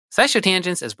SciShow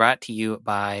Tangents is brought to you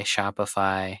by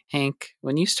Shopify. Hank,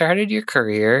 when you started your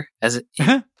career as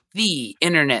the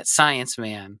internet science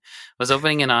man, was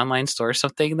opening an online store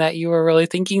something that you were really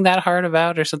thinking that hard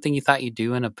about, or something you thought you'd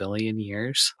do in a billion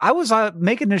years? I was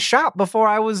making a shop before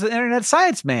I was the internet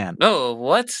science man. Oh,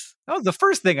 what? That was the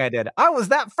first thing I did. I was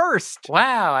that first.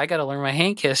 Wow, I got to learn my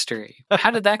Hank history.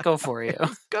 How did that go for you?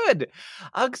 Good.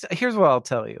 Here's what I'll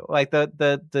tell you. Like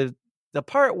the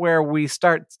part where we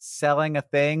start selling a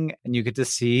thing and you get to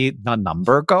see the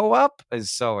number go up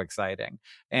is so exciting.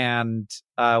 And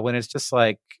when it's just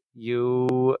like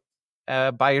you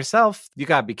by yourself, you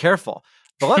got to be careful.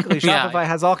 But luckily, Shopify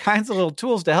has all kinds of little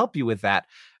tools to help you with that,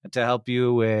 to help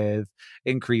you with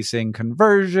increasing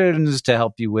conversions, to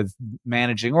help you with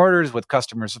managing orders, with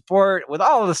customer support, with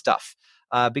all of the stuff.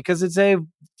 Because it's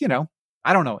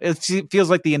I don't know. It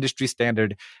feels like the industry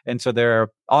standard. And so there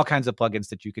are all kinds of plugins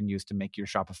that you can use to make your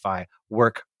Shopify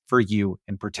work for you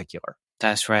in particular.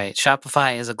 That's right.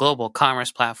 Shopify is a global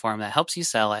commerce platform that helps you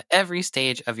sell at every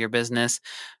stage of your business,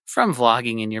 from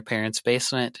vlogging in your parents'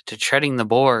 basement to treading the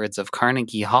boards of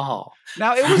Carnegie Hall.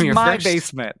 Now, it was my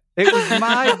basement. It was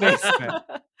my basement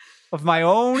of my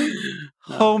own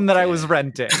home that I was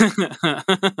renting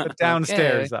the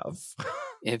downstairs of.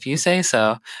 If you say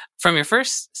so. From your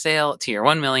first sale to your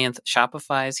 1 millionth,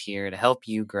 Shopify is here to help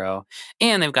you grow.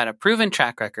 And they've got a proven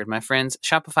track record, my friends.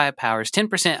 Shopify powers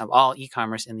 10% of all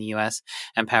e-commerce in the U.S.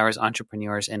 and powers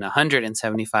entrepreneurs in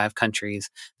 175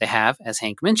 countries. They have, as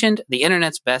Hank mentioned, the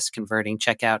internet's best converting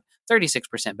checkout,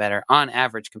 36% better on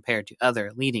average compared to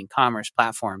other leading commerce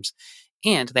platforms.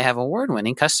 And they have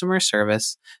award-winning customer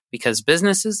service, because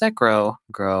businesses that grow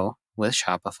with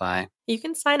Shopify. You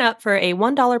can sign up for a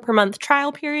 $1 per month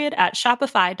trial period at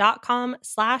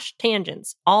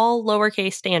shopify.com/tangents, all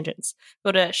lowercase tangents.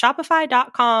 Go to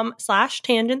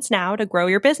shopify.com/tangents now to grow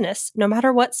your business, no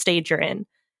matter what stage you're in.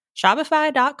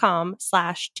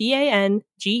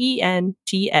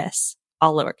 Shopify.com/TANGENTS,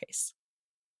 all lowercase.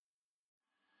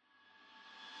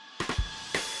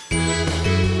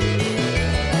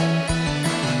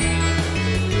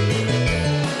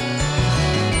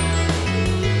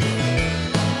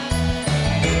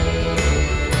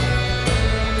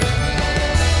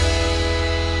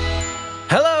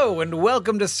 Hello, and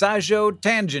welcome to SciShow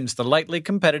Tangents, the lightly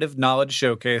competitive knowledge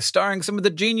showcase, starring some of the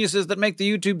geniuses that make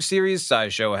the YouTube series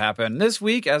SciShow happen. This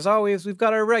week, as always, we've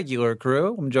got our regular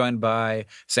crew. I'm joined by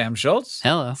Sam Schultz.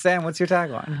 Hello. Sam, what's your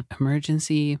tagline?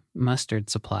 Emergency mustard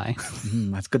supply.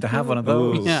 That's good to have one of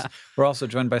those. Yeah. We're also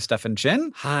joined by Stefan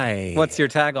Chin. Hi. What's your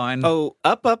tagline? Oh,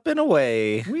 up, and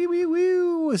away. Wee, wee,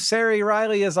 wee. Sari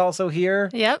Riley is also here.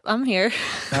 Yep, I'm here.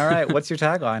 All right, what's your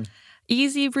tagline?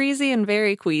 Easy breezy and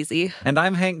very queasy. And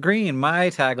I'm Hank Green. My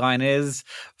tagline is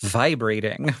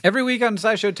vibrating. Every week on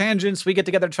SciShow Tangents, we get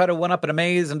together to try to one-up and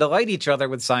amaze and delight each other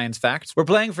with science facts. We're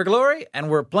playing for glory, and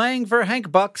we're playing for Hank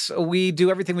Bucks. We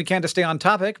do everything we can to stay on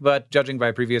topic, but judging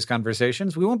by previous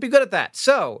conversations, we won't be good at that.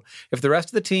 So, if the rest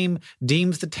of the team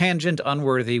deems the tangent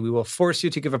unworthy, we will force you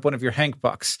to give up one of your Hank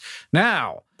Bucks.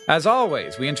 Now, as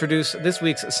always, we introduce this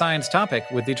week's science topic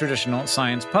with the traditional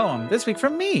science poem, this week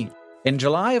from me. In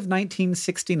July of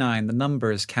 1969, the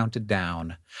numbers counted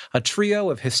down. A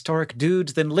trio of historic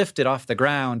dudes then lifted off the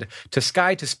ground, to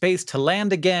sky, to space, to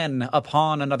land again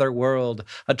upon another world.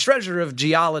 A treasure of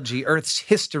geology, Earth's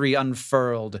history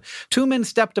unfurled. Two men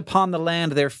stepped upon the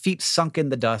land, their feet sunk in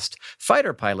the dust.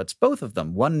 Fighter pilots, both of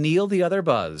them, one kneel, the other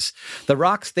buzz. The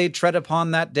rocks they tread upon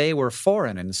that day were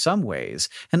foreign in some ways.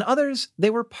 In others,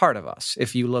 they were part of us,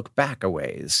 if you look back a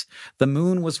ways. The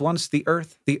moon was once the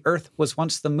earth was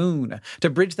once the moon. To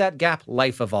bridge that gap,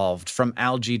 life evolved from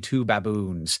algae to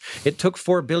baboons. It took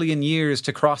 4 billion years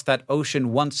to cross that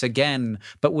ocean once again,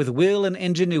 but with will and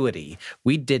ingenuity,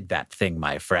 we did that thing,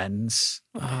 my friends.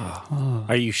 Oh.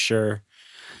 Are you sure?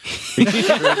 Are you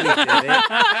sure we did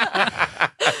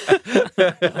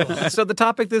it? So the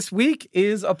topic this week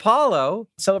is Apollo,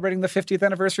 celebrating the 50th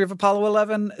anniversary of Apollo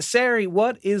 11. Sari,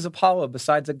 what is Apollo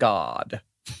besides a god?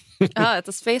 Oh, it's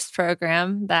a space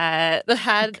program that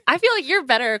had... I feel like you're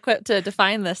better equipped to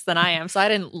define this than I am, so I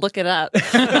didn't look it up. But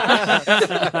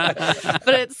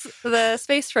it's the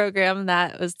space program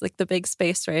that was like the big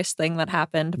space race thing that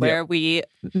happened where we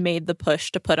made the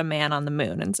push to put a man on the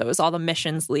moon. And so it was all the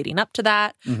missions leading up to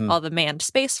that, all the manned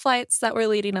space flights that were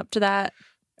leading up to that,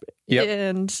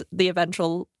 and the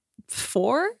eventual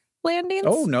 4 landings?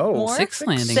 Oh, no. More? 6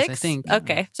 landings, I think.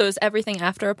 Okay. So is everything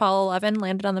after Apollo 11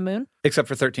 landed on the moon? Except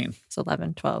for 13. So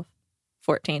 11, 12,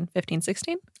 14, 15,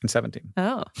 16? And 17.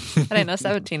 Oh. I didn't know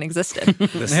 17 existed.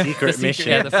 The secret mission.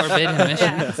 Yeah, the forbidden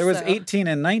mission. Yeah. There was So- 18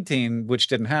 and 19, which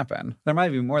didn't happen. There might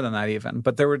be more than that even.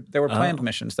 But there were planned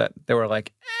missions that they were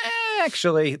like,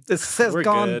 actually, this has We're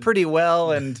gone good. pretty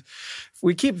well, and if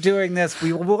we keep doing this,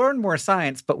 we will learn more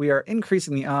science, but we are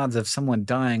increasing the odds of someone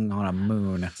dying on a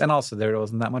moon. And also, there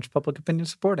wasn't that much public opinion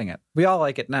supporting it. We all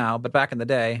like it now, but back in the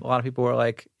day, a lot of people were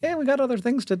like, yeah, we got other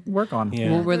things to work on.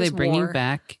 Yeah. Well, were they There's bringing war.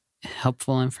 back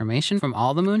helpful information from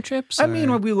all the moon trips? I or-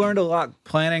 mean, we learned a lot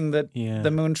planning Yeah. the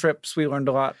moon trips. We learned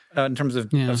a lot in terms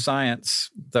of, Yeah. of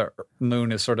science. The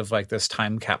moon is sort of like this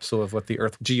time capsule of what the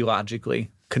Earth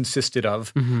geologically consisted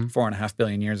of 4.5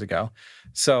 billion years ago.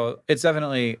 So it's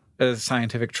definitely a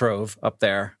scientific trove up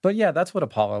there. But yeah, that's what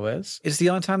Apollo is. It's the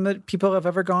only time that people have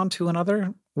ever gone to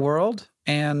another world.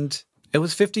 And it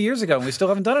was 50 years ago, and we still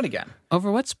haven't done it again. Over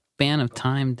what span of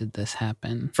time did this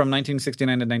happen? From 1969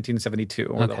 to 1972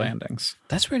 were the Okay. landings.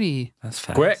 That's pretty That's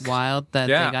fast. Quick. wild that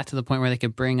Yeah. they got to the point where they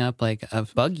could bring up like a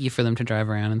buggy for them to drive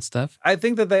around and stuff. I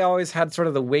think that they always had sort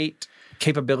of the weight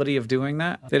capability of doing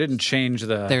that. They didn't change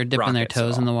the They were dipping their rockets at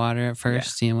toes in all. the water at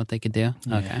first, seeing what they could do.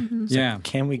 Okay. Yeah.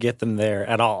 Can we get them there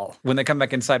at all? When they come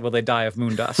back inside, will they die of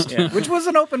moon dust? Yeah. Which was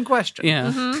an open question.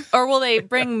 Yeah. Or will they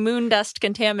bring moon dust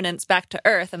contaminants back to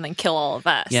Earth and then kill all of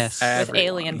us? Yes. With Everyone.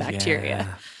 alien bacteria.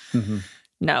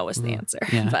 No was the answer.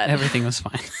 Yeah. But Everything was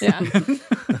fine. yeah.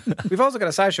 We've also got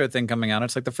a SciShow thing coming out.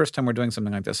 It's like the first time we're doing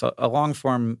something like this, a long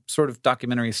form sort of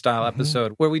documentary style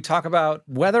episode where we talk about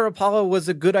whether Apollo was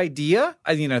a good idea.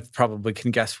 I probably can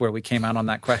guess where we came out on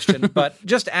that question, but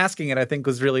just asking it, I think,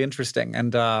 was really interesting.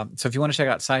 And so if you want to check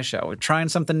out SciShow, we're trying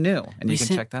something new, and you can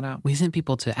check that out. We sent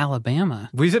people to Alabama.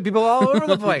 We sent people all over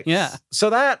the place. Yeah.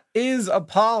 So that is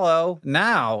Apollo.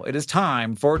 Now it is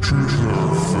time for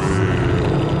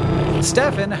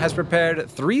Stefan has prepared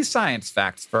 3 science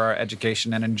facts for our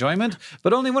education and enjoyment,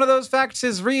 but only one of those facts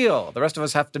is real. The rest of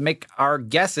us have to make our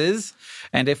guesses,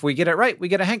 and if we get it right, we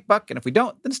get a Hank Buck, and if we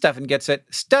don't, then Stefan gets it.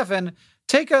 Stefan,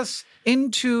 take us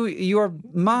into your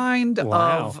mind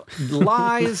Wow. of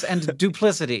lies and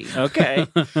duplicity. Okay.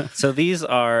 So these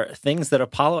are things that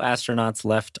Apollo astronauts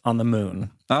left on the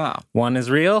moon. Ah, 1 is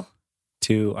real,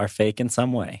 2 are fake in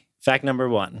some way. Fact number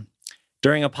 1.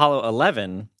 During Apollo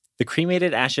 11, the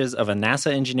cremated ashes of a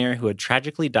NASA engineer who had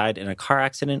tragically died in a car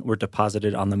accident were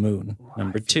deposited on the moon.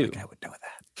 Number 2. I would know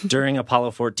that. During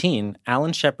Apollo 14,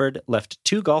 Alan Shepard left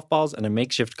 2 golf balls and a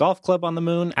makeshift golf club on the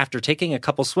moon. After taking a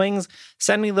couple swings,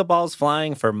 sending the balls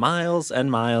flying for miles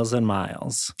and miles and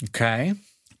miles. Okay.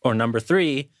 Or number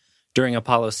 3, during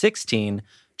Apollo 16,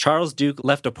 Charles Duke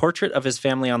left a portrait of his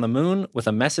family on the moon with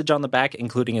a message on the back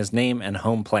including his name and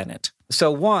home planet. So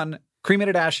 1,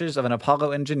 cremated ashes of an Apollo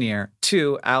engineer.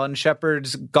 2, Alan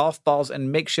Shepard's golf balls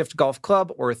and makeshift golf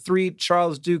club. Or 3,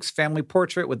 Charles Duke's family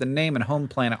portrait with the name and home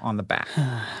planet on the back.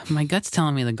 My gut's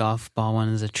telling me the golf ball one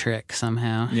is a trick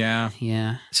somehow. Yeah.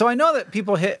 Yeah. So I know that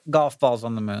people hit golf balls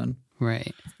on the moon.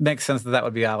 Right. Makes sense that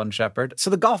would be Alan Shepard.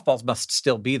 So the golf balls must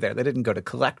still be there. They didn't go to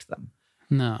collect them.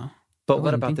 No. But I what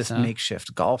wouldn't about think this so.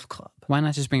 makeshift golf club? Why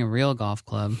not just bring a real golf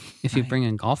club if you bring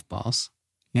in golf balls?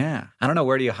 Yeah. I don't know.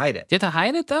 Where do you hide it? Do you have to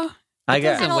hide it though? I It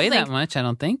guess. doesn't don't weigh think- that much, I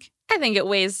don't think. I think it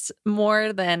weighs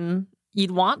more than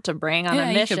you'd want to bring on Yeah,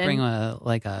 a you mission. could bring an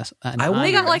They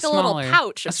got like a little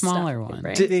pouch a of smaller stuff you could one.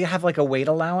 bring. Do they have like a weight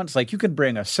allowance? Like you could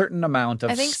bring a certain amount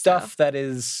of I think stuff so. that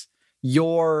is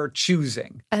your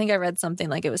choosing. I think I read something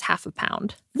like it was half a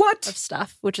pound What? of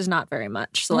stuff, which is not very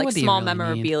much. So Well, like what do you small really need?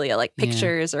 memorabilia, like Yeah.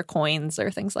 pictures or coins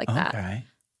or things like that. Okay.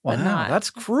 But Wow, not-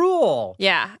 that's cruel.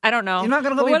 Yeah, I don't know. You're not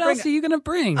going to But let me what bring else are you going to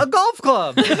bring? a golf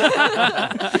club,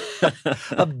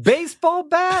 a baseball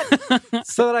bat,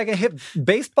 so that I can hit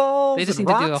baseballs. They just and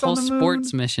need to do a rocks whole on the moon?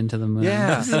 sports mission to the moon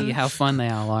Yeah. to see how fun they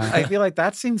all are. I feel like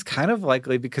that seems kind of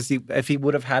likely because if he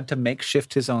would have had to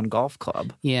makeshift his own golf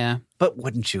club. Yeah. But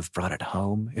wouldn't you have brought it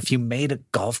home if you made a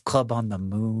golf club on the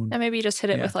moon? And maybe you just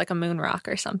hit it Yeah. with like a moon rock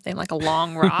or something, like a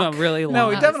long A rock. really long. No,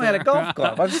 he definitely had a golf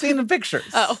club. I've seen the pictures.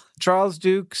 Oh. Charles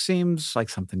Duke seems like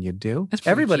something you'd do. That's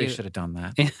pretty Everybody cute. should have done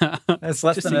that. Yeah. It's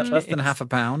less Just than in less than case. half a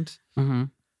pound. hmm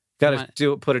Got to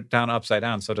What? put it down upside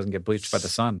down so it doesn't get bleached by the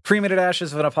sun. Cremated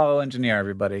ashes of an Apollo engineer.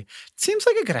 Everybody, seems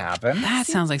like it could happen. That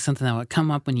sounds like something that would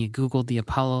come up when you Googled the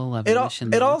Apollo 11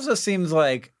 mission. It also seems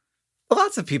like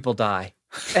lots of people die,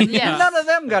 and Yeah. none of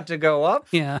them got to go up.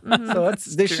 Yeah. So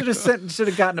they should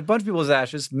have gotten a bunch of people's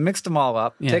ashes, mixed them all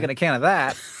up, Yeah. taken a can of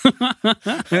that,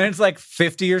 and it's like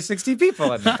 50 or 60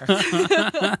 people in there.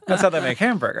 That's how they make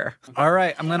hamburger. All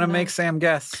right, I'm gonna make Sam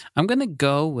guess I'm going to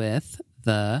go with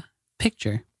the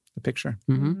picture. the picture.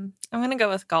 hmm I'm going to go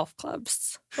with golf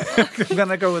clubs. I'm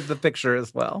gonna go with the picture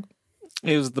as well.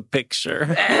 It was the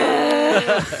picture.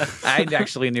 I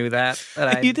actually knew that, and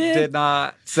I You did?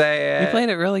 not say it. You played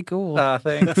it really cool.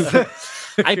 Thanks.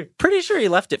 I'm pretty sure he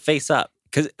left it face up.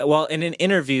 Because, well, in an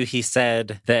interview, he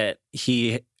said that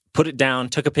he put it down,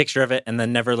 took a picture of it, and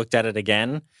then never looked at it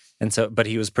again. And so, but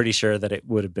he was pretty sure that it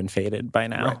would have been faded by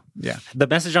now. Right. Yeah. The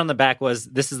message on the back was,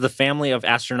 "This is the family of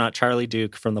astronaut Charlie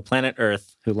Duke from the planet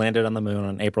Earth who landed on the moon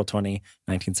on April 20,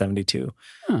 1972.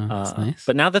 Oh, that's nice.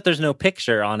 But now that there's no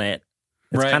picture on it,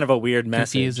 it's kind of a weird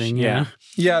message. Confusing, yeah.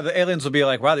 Yeah, the aliens will be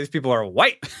like, wow, these people are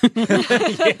white.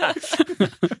 Yeah.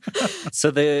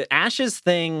 So the ashes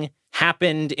thing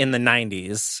happened in the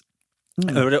 90s.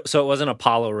 So it wasn't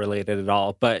Apollo related at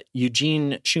all. But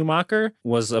Eugene Schumacher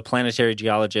was a planetary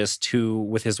geologist who,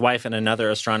 with his wife and another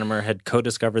astronomer, had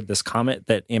co-discovered this comet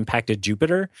that impacted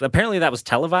Jupiter. Apparently that was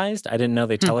televised. I didn't know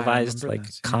they televised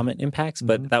comet impacts,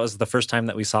 but that was the first time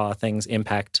that we saw things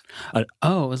impact it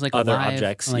was like other live,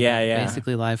 objects. Like Yeah.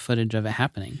 basically live footage of it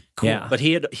happening. Cool. Yeah, but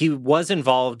he was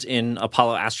involved in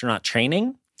Apollo astronaut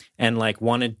training and like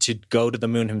wanted to go to the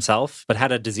moon himself, but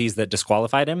had a disease that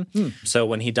disqualified him. So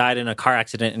when he died in a car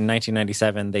accident in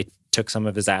 1997, they took some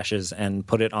of his ashes and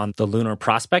put it on the Lunar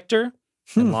Prospector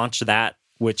and launched that,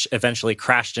 which eventually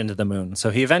crashed into the moon.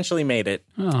 So he eventually made it.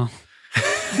 Oh.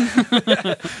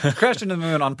 Crashed into the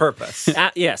moon on purpose.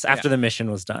 Yes, after the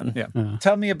mission was done. Yeah.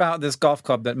 Tell me about this golf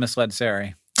club that misled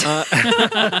Sari.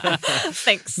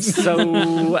 Thanks.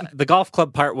 So the golf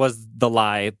club part was the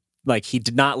lie. Like, he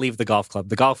did not leave the golf club.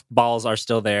 The golf balls are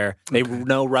still there. They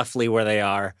know roughly where they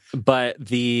are. But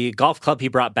the golf club he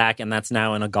brought back, and that's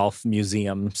now in a golf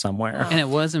museum somewhere. And it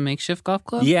was a makeshift golf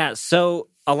club? Yeah, so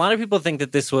a lot of people think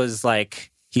that this was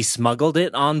like he smuggled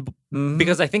it on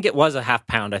because I think it was a half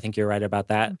pound. I think you're right about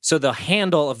that. So the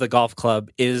handle of the golf club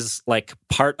is like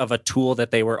part of a tool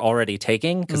that they were already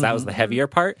taking because that was the heavier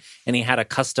part. And he had a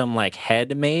custom like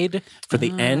head made for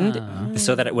the end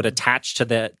so that it would attach to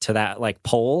that like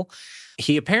pole.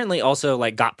 He apparently also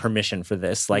like got permission for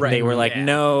this. Like they were like,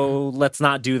 no, let's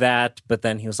not do that. But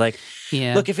then he was like,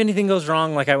 look, if anything goes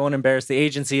wrong, like I won't embarrass the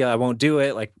agency. I won't do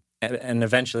it. Like, and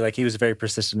eventually, like, he was very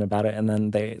persistent about it. And then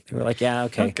they were like, yeah,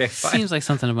 okay. Seems like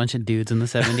something a bunch of dudes in the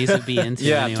 70s would be into.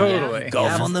 Yeah, anyway. totally.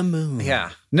 Golf on the moon. Yeah.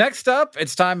 Next up,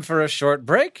 it's time for a short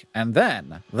break and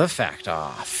then the fact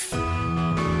off.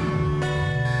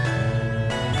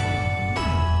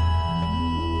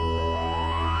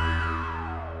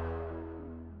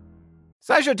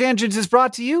 SciShow Tangents is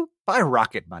brought to you by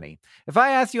Rocket Money. If I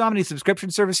asked you how many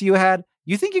subscription services you had,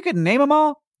 you think you could name them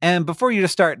all? And before you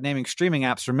just start naming streaming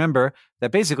apps, remember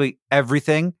that basically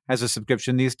everything has a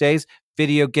subscription these days.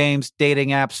 Video games, dating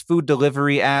apps, food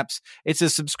delivery apps. It's a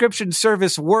subscription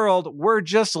service world. We're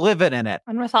just living in it.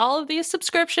 And with all of these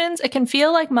subscriptions, it can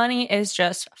feel like money is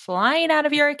just flying out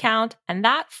of your account, and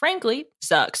that, frankly,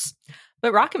 sucks.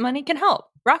 But Rocket Money can help.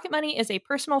 Rocket Money is a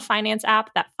personal finance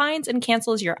app that finds and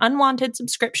cancels your unwanted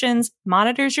subscriptions,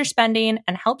 monitors your spending,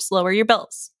 and helps lower your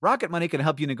bills. Rocket Money can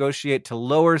help you negotiate to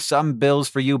lower some bills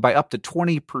for you by up to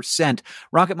 20%.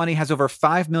 Rocket Money has over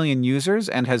 5 million users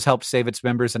and has helped save its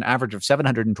members an average of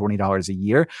 $720 a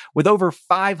year, with over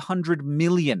 500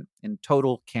 million in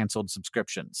total canceled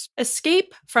subscriptions.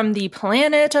 Escape from the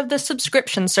planet of the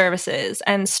subscription services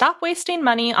and stop wasting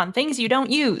money on things you don't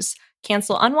use.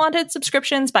 Cancel unwanted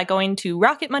subscriptions by going to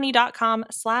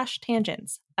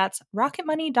rocketmoney.com/tangents. That's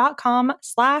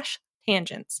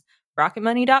rocketmoney.com/tangents.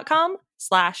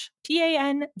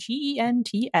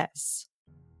 rocketmoney.com/TANGENTS.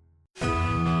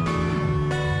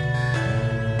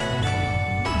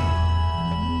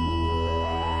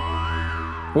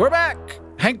 We're back.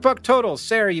 Hank Buck total.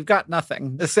 Sarah, you've got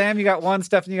nothing. Sam, you got 1.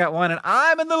 Stephanie, you got 1. And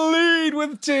I'm in the lead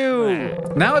with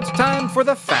 2. Now it's time for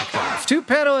the fact off. 2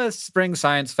 panelists bring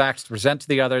science facts to present to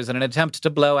the others in an attempt to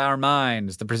blow our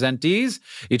minds. The presentees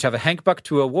each have a Hank Buck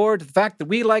to award the fact that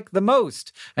we like the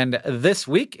most. And this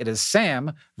week, it is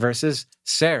Sam versus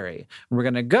Sari. We're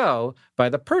going to go by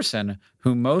the person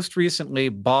who most recently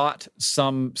bought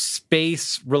some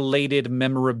space-related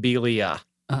memorabilia.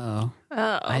 Uh-oh.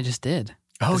 I just did.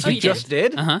 Oh, you just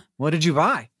did? Uh-huh. What did you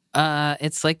buy?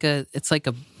 It's like a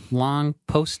long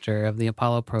poster of the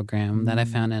Apollo program that I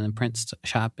found in a print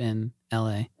shop in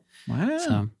LA. Wow.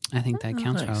 So I think that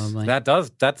counts probably.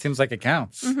 That seems like it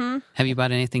counts. Mm-hmm. Have you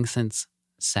bought anything since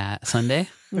Sunday?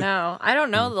 No, I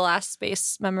don't know the last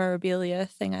space memorabilia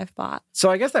thing I've bought. So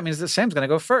I guess that means that Sam's going to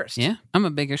go first. Yeah, I'm a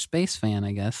bigger space fan,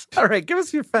 I guess. All right, give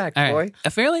us your fact, All boy. right.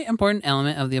 A fairly important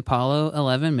element of the Apollo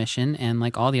 11 mission, and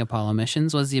like all the Apollo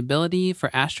missions, was the ability for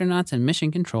astronauts and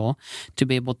mission control to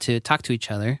be able to talk to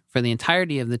each other for the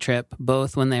entirety of the trip,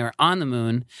 both when they were on the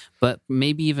moon, but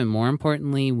maybe even more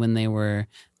importantly, when they were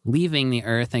leaving the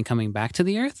Earth and coming back to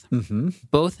the Earth. Mm-hmm.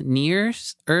 Both near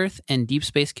Earth and deep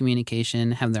space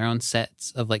communication have their own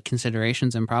sets of like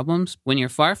considerations and problems. When you're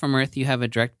far from Earth, you have a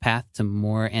direct path to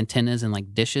more antennas and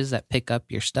like dishes that pick up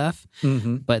your stuff,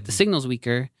 Mm-hmm. but the signal's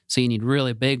weaker, so you need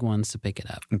really big ones to pick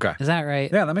it up. Okay. Is that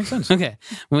right? Yeah, that makes sense. Okay.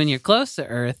 When you're close to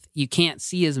Earth, you can't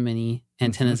see as many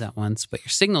antennas at once, but your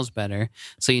signal's better,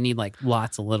 so you need like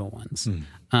lots of little ones.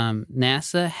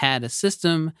 NASA had a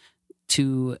system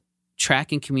to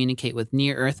track and communicate with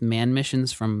near-Earth manned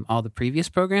missions from all the previous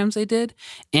programs they did,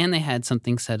 and they had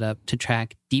something set up to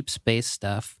track deep space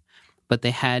stuff, but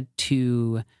they had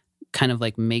to kind of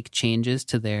like make changes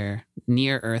to their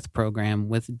near-Earth program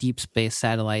with deep space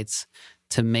satellites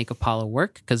to make Apollo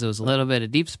work, because it was a little bit of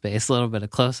deep space, a little bit of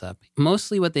close-up.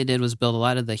 Mostly what they did was build a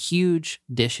lot of the huge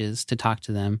dishes to talk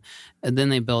to them, and then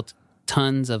they built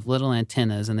tons of little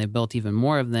antennas, and they built even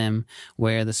more of them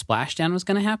where the splashdown was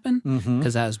going to happen,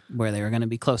 because that was where they were going to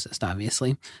be closest,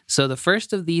 obviously. So the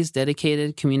first of these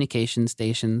dedicated communication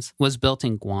stations was built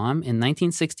in Guam in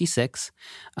 1966.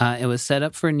 It was set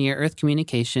up for near-Earth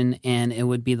communication, and it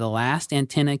would be the last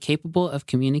antenna capable of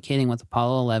communicating with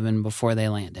Apollo 11 before they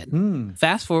landed.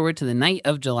 Fast forward to the night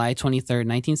of July 23rd,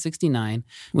 1969,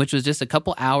 which was just a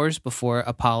couple hours before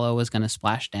Apollo was going to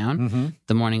splash down,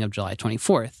 the morning of July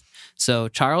 24th. So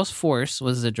Charles Force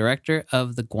was the director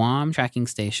of the Guam tracking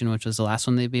station, which was the last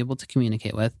one they'd be able to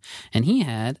communicate with. And he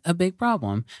had a big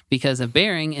problem because a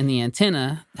bearing in the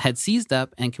antenna had seized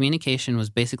up and communication was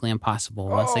basically impossible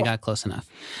once they got close enough.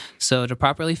 So to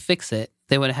properly fix it,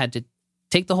 they would have had to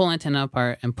take the whole antenna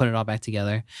apart and put it all back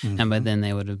together. And by then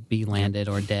they would be landed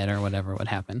or dead or whatever would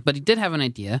happen. But he did have an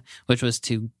idea, which was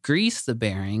to grease the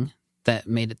bearing that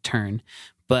made it turn.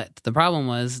 But the problem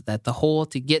was that the hole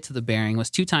to get to the bearing was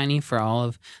too tiny for all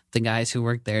of the guys who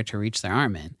worked there to reach their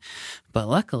arm in. But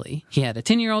luckily, he had a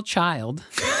 10-year-old child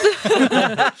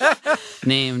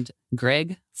named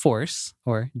Greg Force,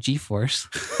 or G-Force.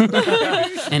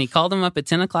 And he called him up at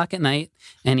 10 o'clock at night,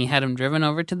 and he had him driven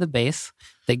over to the base.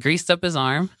 They greased up his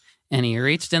arm, and he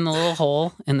reached in the little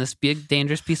hole in this big,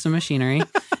 dangerous piece of machinery,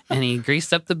 and he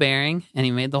greased up the bearing, and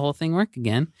he made the whole thing work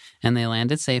again. And they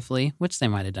landed safely, which they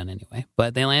might have done anyway,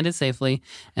 but they landed safely.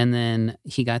 And then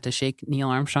he got to shake Neil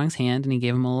Armstrong's hand, and he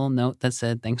gave him a little note that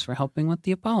said, "Thanks for helping with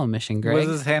the Apollo mission, Greg." Was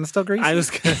his hand still greasy? I was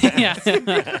gonna Yeah.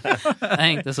 I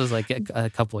think this was like a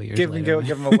couple of years later.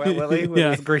 Give him a wet willy with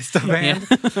his greased up hand.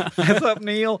 What's up,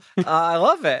 Neil? I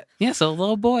love it. Yeah, so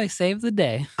little boy saved the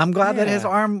day. I'm glad that his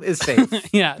arm is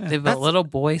safe. Yeah, they built little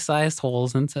boy-sized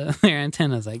holes into their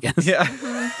antennas, I guess. Yeah.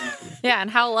 Yeah,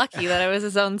 and how lucky that it was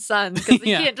his own son, because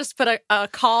he can't just put a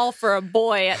call for a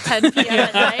boy at 10 p.m.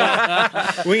 at night.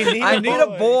 I need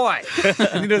a boy.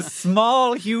 I need a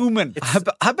small human.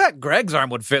 I bet Greg's arm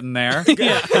would fit in there.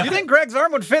 Yeah. Do you think Greg's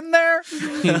arm would fit in there?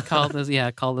 He called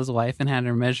his wife and had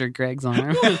her measure Greg's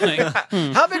arm.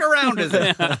 How big around is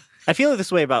it? I feel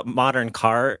this way about modern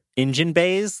car engine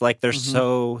bays. Like they're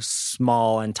so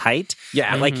small and tight.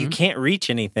 Yeah. Like you can't reach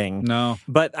anything. No.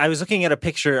 But I was looking at a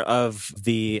picture of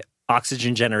the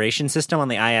oxygen generation system on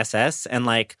the ISS, and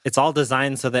like it's all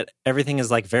designed so that everything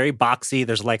is like very boxy.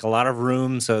 There's like a lot of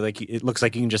room, so like it looks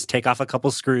like you can just take off a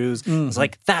couple screws. It's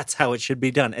like that's how it should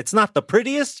be done. It's not the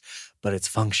prettiest, but it's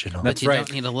functional. But you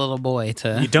don't need a little boy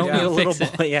to. You don't need a little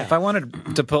fix it. boy. Yeah. If I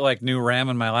wanted to put like new RAM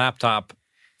in my laptop,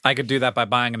 I could do that by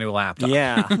buying a new laptop.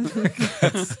 Yeah.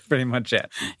 That's pretty much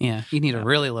it. Yeah, you need a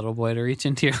really little boy to reach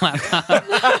into your laptop.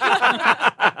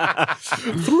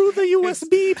 Through the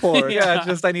USB port. Yeah,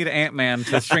 just I need Ant-Man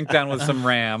to shrink down with some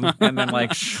RAM and then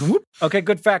like, whoop. Okay,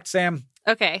 good fact, Sam.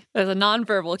 Okay, there's a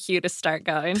nonverbal cue to start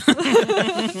going.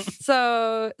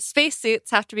 So,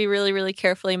 spacesuits have to be really, really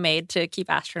carefully made to keep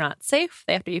astronauts safe.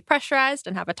 They have to be pressurized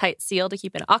and have a tight seal to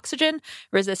keep in oxygen,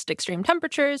 resist extreme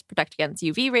temperatures, protect against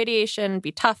UV radiation,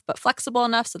 be tough but flexible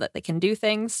enough so that they can do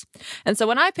things. And so,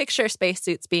 when I picture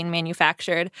spacesuits being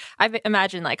manufactured, I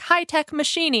imagine like high-tech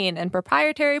machining and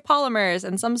proprietary polymers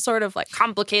and some sort of like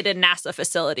complicated NASA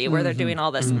facility where they're doing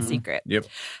all this in secret. Yep.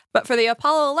 But for the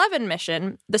Apollo 11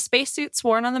 mission, the spacesuits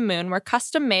worn on the moon were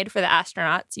custom made for the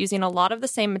astronauts using a lot of the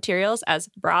same materials as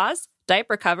bras,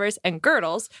 diaper covers, and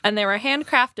girdles, and they were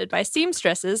handcrafted by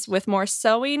seamstresses with more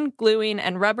sewing, gluing,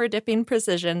 and rubber dipping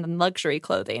precision than luxury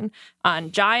clothing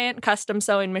on giant custom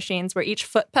sewing machines where each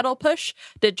foot pedal push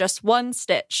did just one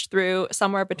stitch through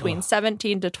somewhere between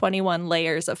 17 to 21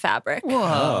 layers of fabric.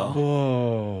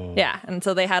 Whoa. Yeah, and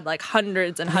so they had like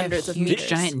hundreds and hundreds of Huge meters.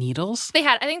 giant needles.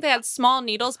 I think they had small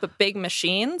needles, but big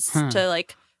machines to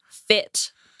like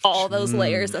fit all those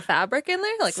layers of fabric in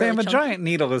there. Like Sam, really a giant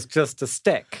needle is just a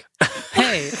stick.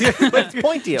 Hey, But it's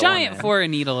pointy at one giant end. for a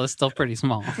needle is still pretty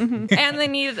small. And they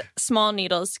needed small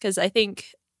needles because I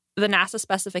think the NASA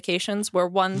specifications were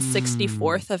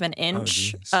 1/64th of an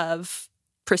inch of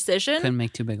precision. Couldn't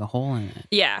make too big a hole in it.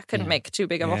 Yeah, couldn't make too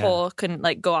big of a hole, couldn't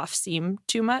like go off seam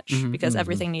too much because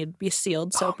everything needed to be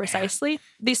sealed so precisely.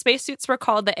 These spacesuits were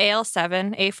called the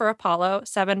AL-7, A for Apollo,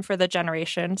 7 for the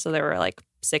generation, so there were like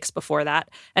 6 before that,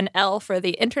 and L for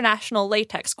the International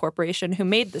Latex Corporation who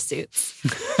made the suits.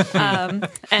 And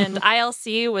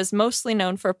ILC was mostly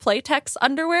known for Playtex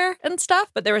underwear and stuff,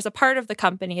 but there was a part of the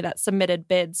company that submitted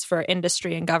bids for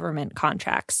industry and government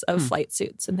contracts of flight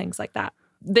suits and things like that.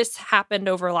 This happened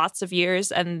over lots of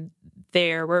years, and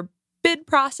there were bid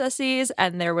processes,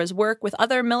 and there was work with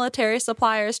other military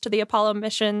suppliers to the Apollo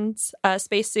missions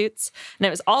spacesuits, and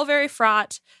it was all very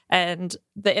fraught. And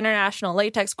the International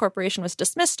Latex Corporation was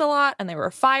dismissed a lot, and they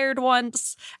were fired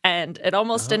once, and it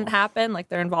almost didn't happen. Like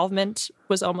their involvement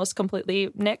was almost completely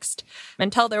nixed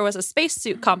until there was a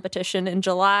spacesuit competition in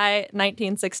July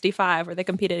 1965 where they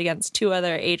competed against 2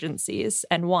 other agencies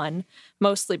and won,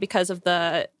 mostly because of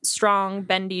the strong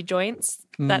bendy joints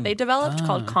that they developed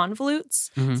called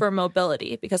convolutes for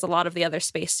mobility, because a lot of the other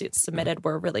spacesuits submitted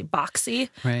were really boxy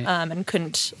and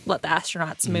couldn't let the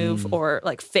astronauts move or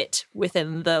like fit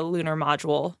within the lunar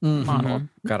module model.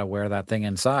 Got to wear that thing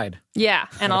inside. Yeah,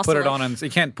 and also put it on. You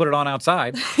can't put it on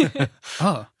outside.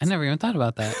 Oh, I never even thought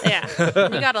about that. Yeah,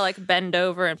 you got to like bend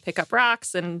over and pick up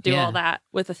rocks and do all that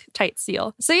with a tight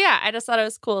seal. So yeah, I just thought it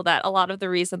was cool that a lot of the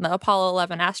reason the Apollo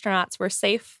 11 astronauts were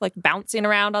safe, like bouncing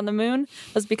around on the moon,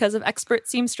 was because of expert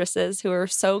seamstresses who are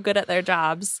so good at their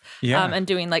jobs and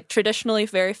doing like traditionally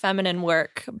very feminine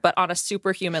work, but on a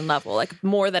superhuman level, like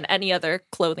more than any other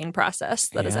clothing process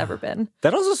that has ever been.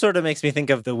 That also sort of makes me think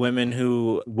of the women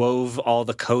who wove all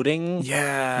the coding.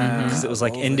 Yeah. Because it was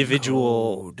like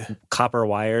individual copper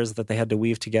wires that they had to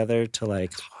weave together to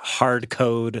like hard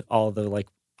code all the like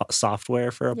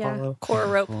software for Apollo. Core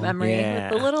rope memory. Yeah.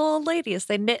 With the little old ladies,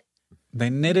 they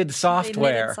knitted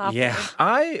software. Yeah.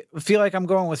 I feel like I'm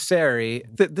going with Sari.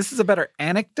 This is a better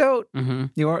anecdote.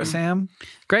 You are, Sam?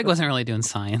 Greg wasn't really doing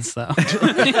science, though.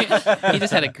 He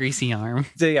just had a greasy arm.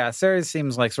 So yeah, Sari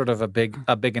seems like sort of a big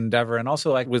endeavor. And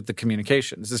also like with the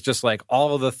communications, it's just like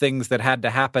all of the things that had to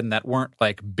happen that weren't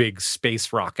like big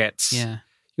space rockets. Yeah.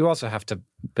 You also have to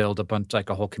build a bunch, like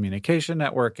a whole communication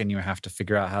network, and you have to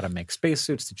figure out how to make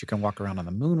spacesuits that you can walk around on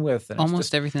the moon with. And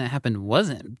almost everything that happened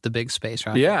wasn't the big space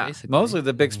rocket. Yeah, basically. mostly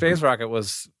the big space rocket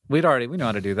was. We know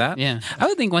how to do that. Yeah, I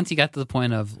would think once you got to the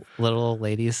point of little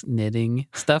ladies knitting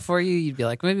stuff for you, you'd be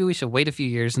like, maybe we should wait a few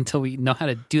years until we know how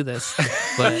to do this.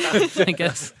 But I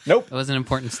guess nope, it was an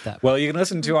important step. Well, you can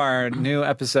listen to our new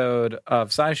episode of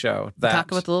SciShow. Talk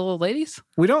about the little ladies.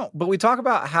 We don't, but we talk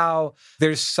about how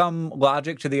there's some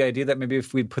logic to the idea that maybe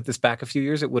if we'd put this back a few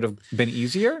years, it would have been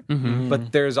easier.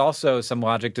 But there's also some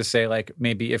logic to say, like,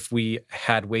 maybe if we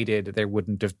had waited, there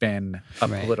wouldn't have been a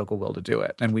political will to do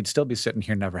it. And we'd still be sitting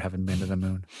here never having been to the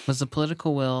moon. Was the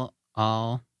political will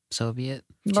all Soviet?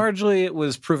 Largely, it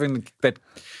was proving that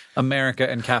America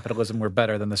and capitalism were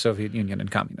better than the Soviet Union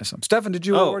and communism. Stefan, did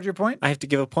you award your point? I have to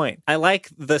give a point. I like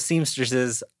the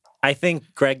seamstresses. I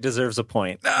think Greg deserves a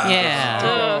point.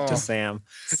 Yeah. To Sam.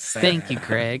 Thank you,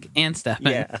 Greg. And Stefan.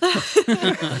 Yeah.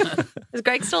 Is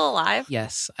Greg still alive?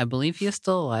 Yes, I believe he is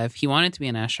still alive. He wanted to be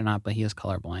an astronaut, but he is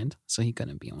colorblind, so he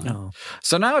couldn't be one. Oh.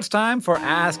 So now it's time for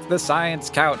Ask the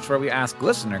Science Couch, where we ask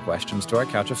listener questions to our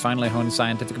couch of finely honed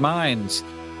scientific minds.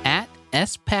 At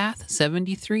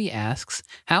SPath73 asks,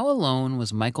 how alone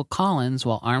was Michael Collins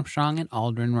while Armstrong and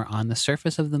Aldrin were on the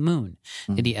surface of the moon?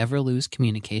 Did he ever lose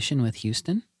communication with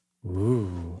Houston?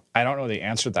 Ooh, I don't know the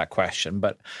answer to that question,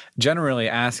 but generally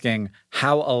asking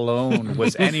how alone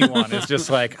was anyone is just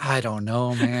like, I don't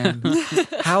know, man.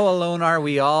 How alone are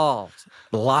we all?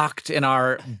 Locked in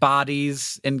our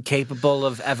bodies, incapable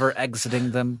of ever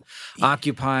exiting them,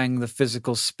 occupying the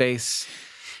physical space.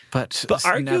 But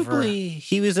arguably,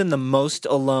 he was in the most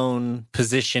alone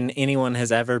position anyone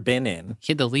has ever been in.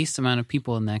 He had the least amount of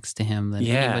people next to him than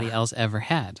anybody else ever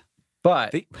had.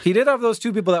 But he did have those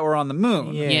 2 people that were on the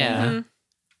moon. Yeah.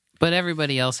 But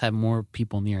everybody else had more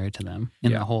people nearer to them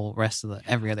in the whole rest of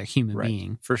every other human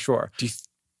being. For sure. Do you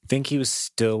think he was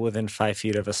still within 5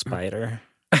 feet of a spider?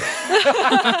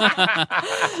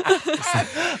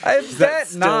 I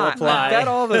bet not. I bet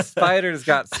all the spiders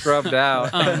got scrubbed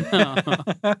out.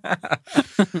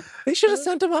 They should have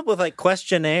sent him up with like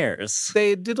questionnaires.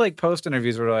 They did like post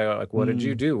interviews where they're like, what did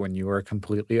you do when you were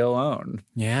completely alone?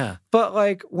 Yeah. But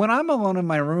like when I'm alone in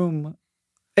my room,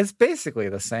 it's basically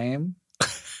the same.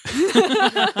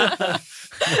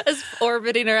 As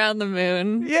orbiting around the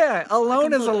moon. Yeah,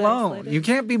 alone is alone. Isolated. You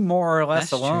can't be more or less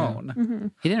That's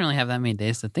alone. He didn't really have that many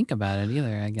days to think about it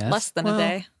either, I guess. Less than a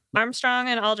day. Armstrong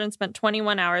and Aldrin spent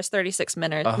 21 hours, 36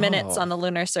 minutes on the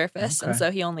lunar surface. And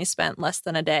so he only spent less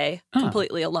than a day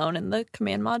completely alone in the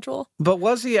command module. But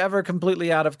was he ever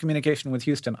completely out of communication with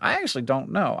Houston? I actually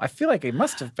don't know. I feel like he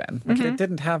must have been. Like It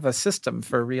didn't have a system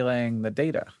for relaying the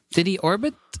data. Did he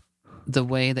orbit the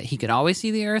way that he could always see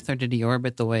the Earth, or did he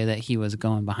orbit the way that he was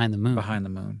going behind the moon? Behind the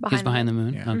moon. He was behind the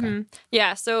moon? Yeah. Okay.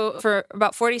 Yeah, so for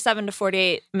about 47 to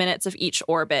 48 minutes of each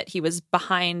orbit, he was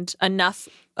behind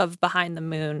behind the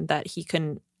moon that he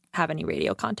couldn't have any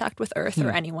radio contact with Earth or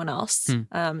anyone else.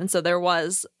 And so there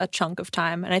was a chunk of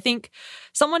time. And I think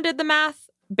someone did the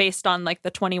math based on like the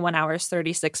 21 hours,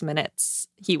 36 minutes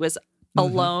he was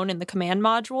alone in the command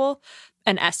module.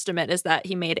 An estimate is that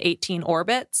he made 18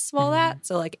 orbits while that.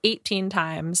 So like 18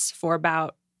 times for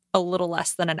about a little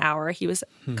less than an hour, he was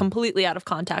completely out of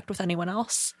contact with anyone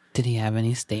else. Did he have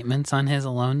any statements on his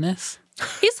aloneness?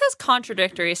 He says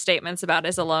contradictory statements about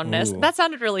his aloneness. That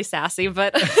sounded really sassy,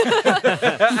 but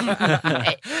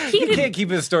He can't keep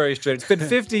his story straight. It's been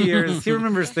 50 years. He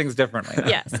remembers things differently.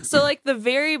 Yes. So like the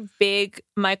very big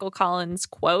Michael Collins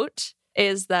quote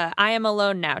is that I am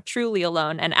alone now, truly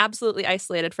alone, and absolutely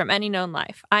isolated from any known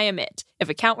life. I am it. If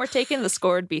a count were taken, the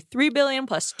score would be 3 billion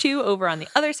plus 2 over on the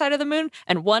other side of the moon,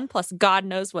 and 1 plus God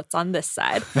knows what's on this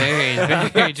side. Very,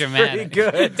 very dramatic.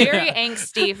 Pretty good. Very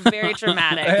angsty, very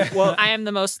dramatic. Well- I am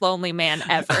the most lonely man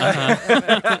ever.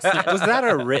 Was that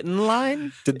a written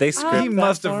line? Did they script He that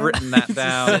must for have him? written that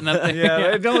down. Sitting up there.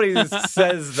 Yeah, nobody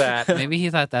says that. Maybe he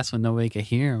thought that's when nobody could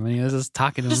hear him when he was just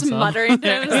talking to Just himself. muttering to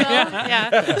himself.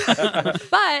 Yeah.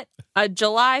 But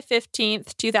July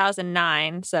 15th,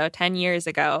 2009, so 10 years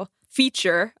ago,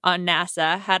 feature on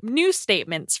NASA had new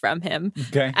statements from him.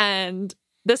 Okay. And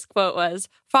this quote was,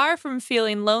 "Far from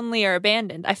feeling lonely or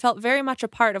abandoned, I felt very much a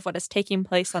part of what is taking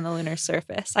place on the lunar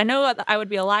surface. I know that I would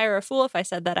be a liar or a fool if I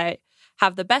said that I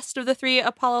have the best of the 3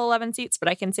 Apollo 11 seats, but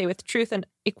I can say with truth and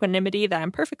equanimity that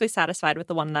I'm perfectly satisfied with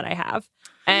the one that I have."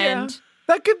 And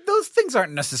Those things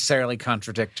aren't necessarily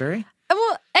contradictory.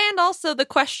 well, and also the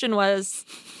question was,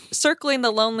 circling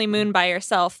the lonely moon by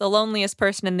yourself, the loneliest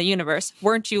person in the universe,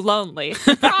 weren't you lonely?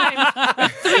 Prime,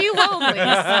 3 lonelies.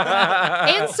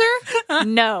 Answer,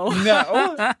 no.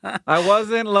 No, I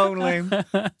wasn't lonely.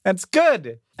 That's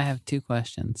good. I have 2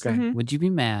 questions. Okay. Would you be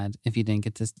mad if you didn't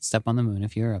get to step on the moon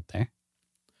if you were up there?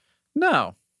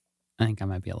 No. I think I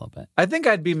might be a little bit. I think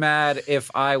I'd be mad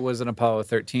if I was an Apollo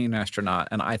 13 astronaut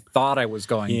and I thought I was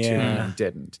going to and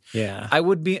didn't. Yeah.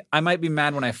 I might be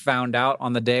mad when I found out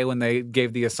on the day when they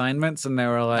gave the assignments and they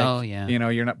were like, Oh, yeah. you know,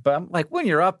 you're not, but I'm like, when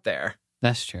you're up there.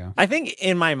 That's true. I think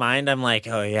in my mind, I'm like,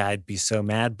 oh, yeah, I'd be so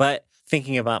mad. But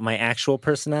thinking about my actual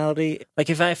personality,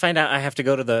 like if I find out I have to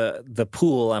go to the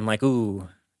pool, I'm like, ooh,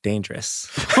 dangerous.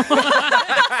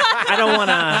 I don't want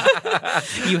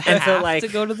to. You have so, like, to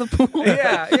go to the pool.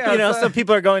 Yeah. You know, some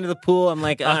people are going to the pool. I'm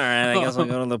like, all right, I guess I'll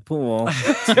go to the pool.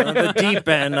 It's going to the deep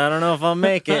end. I don't know if I'll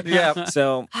make it. Yeah.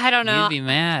 So I don't know. You'd be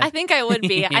mad. I think I would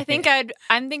be. I think I'm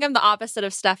the opposite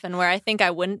of Stefan, where I think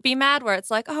I wouldn't be mad, where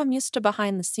it's like, oh, I'm used to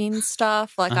behind the scenes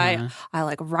stuff. Like I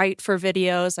like write for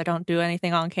videos. I don't do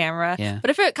anything on camera. Yeah. But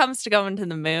if it comes to going to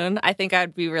the moon, I think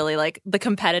I'd be really like the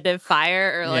competitive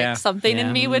fire or like something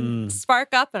in me would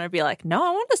spark up and I'd be like, no,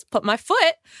 I want to put my foot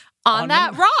on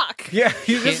that rock. Yeah,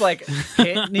 you just like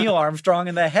hit Neil Armstrong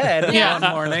in the head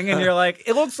one morning and you're like,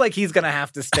 it looks like he's going to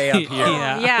have to stay up here.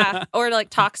 Yeah. Or like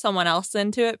talk someone else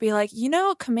into it. Be like,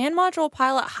 command module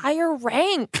pilot, higher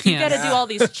rank. You got to do all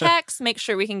these checks, make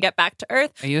sure we can get back to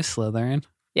Earth. Are you a Slytherin?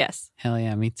 Yes. Hell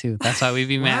yeah, me too. That's why we'd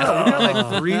be mad. Wow, we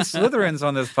got like 3 Slytherins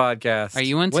on this podcast. Are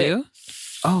you one too?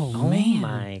 Oh, man.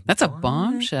 my That's a God.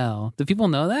 bombshell. Do people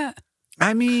know that?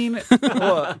 I mean,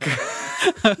 look,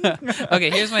 Okay,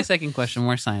 here's my second question.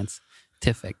 More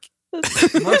scientific.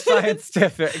 more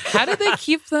scientific. How did they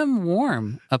keep them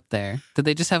warm up there? Did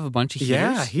they just have a bunch of heaters?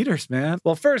 Yeah, heaters, man.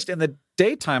 Well, first, in the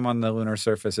daytime on the lunar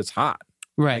surface, it's hot.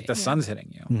 Right. Like the sun's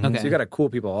hitting you. Mhm. Okay. So you got to cool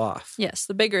people off. Yes.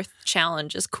 The bigger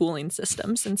challenge is cooling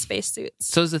systems in spacesuits.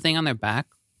 So is the thing on their back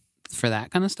for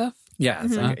that kind of stuff? Yeah,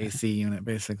 it's like Okay. an AC unit,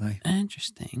 basically.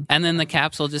 Interesting. And then the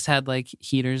capsule just had like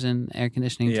heaters and air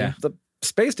conditioning Yeah. too? The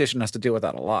space station has to deal with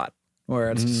that a lot. Where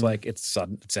it's just like it's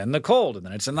in the cold and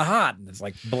then it's in the hot and it's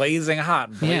like blazing hot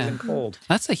and blazing cold.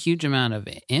 That's a huge amount of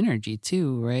energy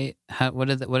too, right? What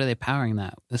are they powering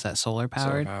that? Is that solar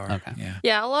powered? Solar power. Okay. Yeah.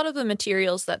 Yeah, a lot of the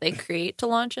materials that they create to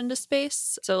launch into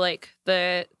space. So like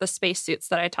the spacesuits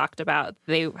that I talked about,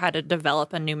 they had to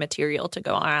develop a new material to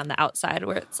go around the outside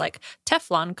where it's like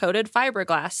Teflon coated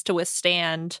fiberglass to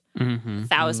withstand Mm-hmm.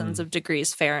 thousands of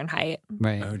degrees Fahrenheit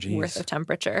Right. Oh, geez. worth of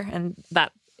temperature. And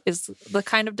that is the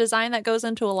kind of design that goes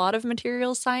into a lot of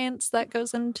material science that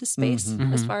goes into space,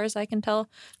 as far as I can tell.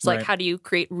 It's like, how do you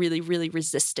create really, really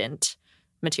resistant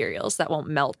materials that won't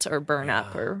melt or burn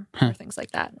up or things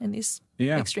like that in these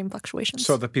extreme fluctuations?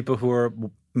 So the people who are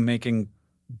making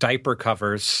diaper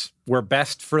covers were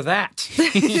best for that,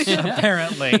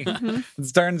 apparently.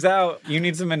 It turns out you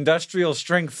need some industrial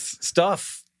strength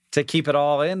stuff to keep it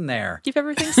all in there. Keep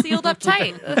everything sealed up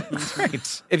tight.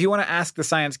 Right. If you want to ask the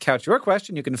Science Couch your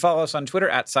question, you can follow us on Twitter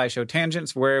at SciShow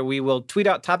Tangents, where we will tweet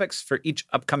out topics for each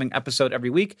upcoming episode every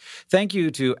week. Thank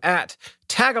you to at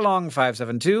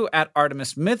Tagalong572, at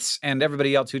Artemis Myths, and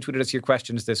everybody else who tweeted us your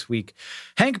questions this week.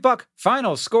 Hank Buck,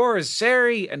 final scores.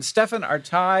 Sari and Stefan are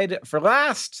tied for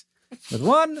last with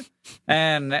 1,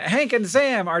 and Hank and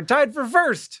Sam are tied for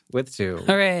first with 2.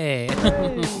 Hooray!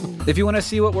 If you want to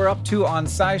see what we're up to on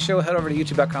SciShow, head over to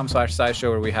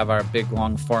youtube.com/SciShow, where we have our big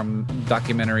long-form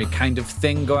documentary kind of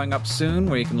thing going up soon,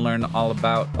 where you can learn all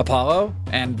about Apollo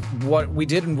and what we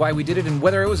did and why we did it and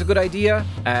whether it was a good idea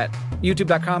at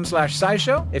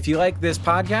youtube.com/SciShow. If you like this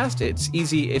podcast, it's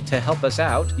easy to help us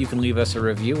out. You can leave us a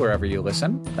review wherever you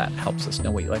listen. That helps us know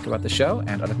what you like about the show,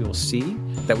 and other people see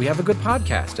that we have a good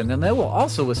podcast, and then they will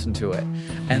also listen to it.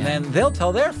 And then they'll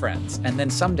tell their friends, and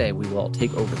then someday we will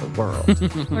take over the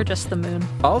world. Or just the moon.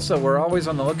 Also, we're always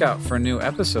on the lookout for new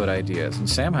episode ideas, and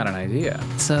Sam had an idea.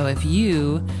 So if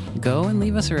you go and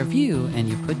leave us a review and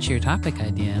you put your topic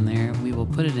idea in there, we will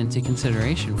put it into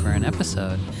consideration for an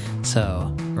episode.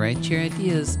 So write your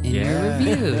ideas in your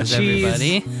reviews,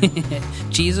 everybody.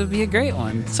 Cheese would be a great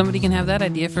one. Somebody can have that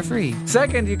idea for free.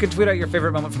 Second, you can tweet out your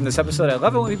favorite moment from this episode. I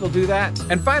love it when people do that.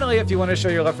 And finally, if you want to show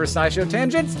your love for SciShow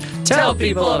Tangents, tell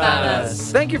people about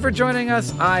us. Thank you for joining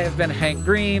us. I have been Hank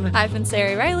Green. I've been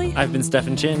Sari Riley. I've been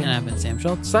Stefan Chin. And I've been Sam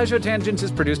Schultz. SciShow Tangents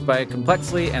is produced by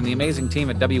Complexly and the amazing team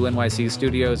at WNYC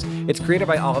Studios. It's created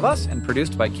by all of us and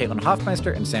produced by Caitlin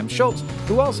Hoffmeister and Sam Schultz,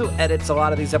 who also edits a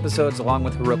lot of these episodes along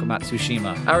with Hiroka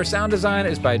Matsushima. Our sound design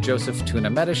is by Joseph Tuna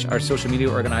Medish. Our social media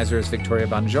organizer is Victoria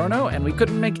Bongiorno, and we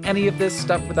couldn't make any of this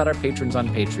stuff without our patrons on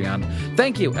Patreon.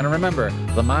 Thank you, and remember,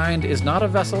 the mind is not a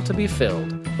vessel to be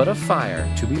filled, but a fire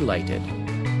to be lighted.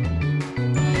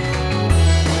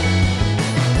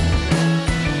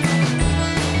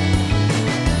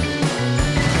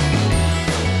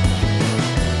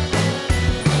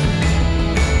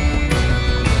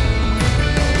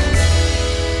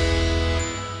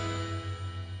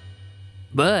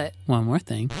 But one more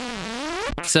thing.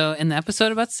 So in the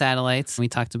episode about satellites, we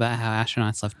talked about how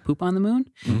astronauts left poop on the moon,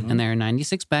 and there are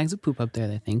 96 bags of poop up there,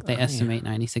 they think. They estimate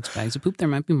 96 bags of poop. There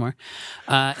might be more.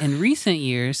 In recent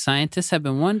years, scientists have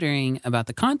been wondering about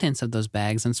the contents of those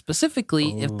bags, and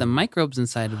specifically if the microbes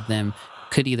inside of them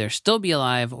could either still be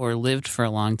alive or lived for a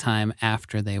long time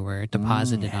after they were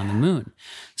deposited on the moon.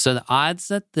 So the odds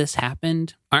that this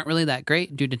happened aren't really that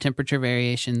great due to temperature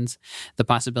variations, the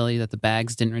possibility that the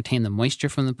bags didn't retain the moisture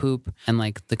from the poop, and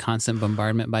like the constant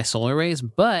bombardment by solar rays.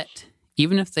 But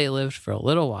even if they lived for a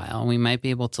little while, we might be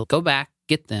able to go back,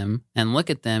 get them, and look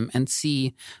at them and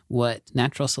see what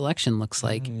natural selection looks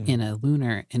like in a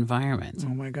lunar environment. Oh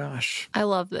my gosh. I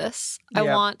love this. I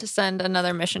want to send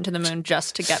another mission to the moon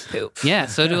just to get poop. Yeah,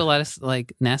 so do a lot of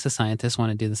like NASA scientists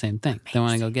want to do the same thing. They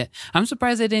want to go get. I'm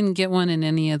surprised they didn't get one in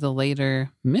any of the later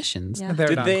missions. Yeah. They're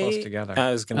Did not they? close together.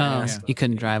 I was going to ask. You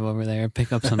couldn't drive over there,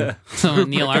 pick up some of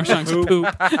Neil Armstrong's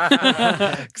poop.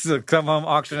 So come home,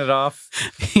 auction it off.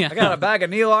 Yeah. I got a bag of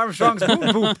Neil Armstrong's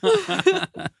poop.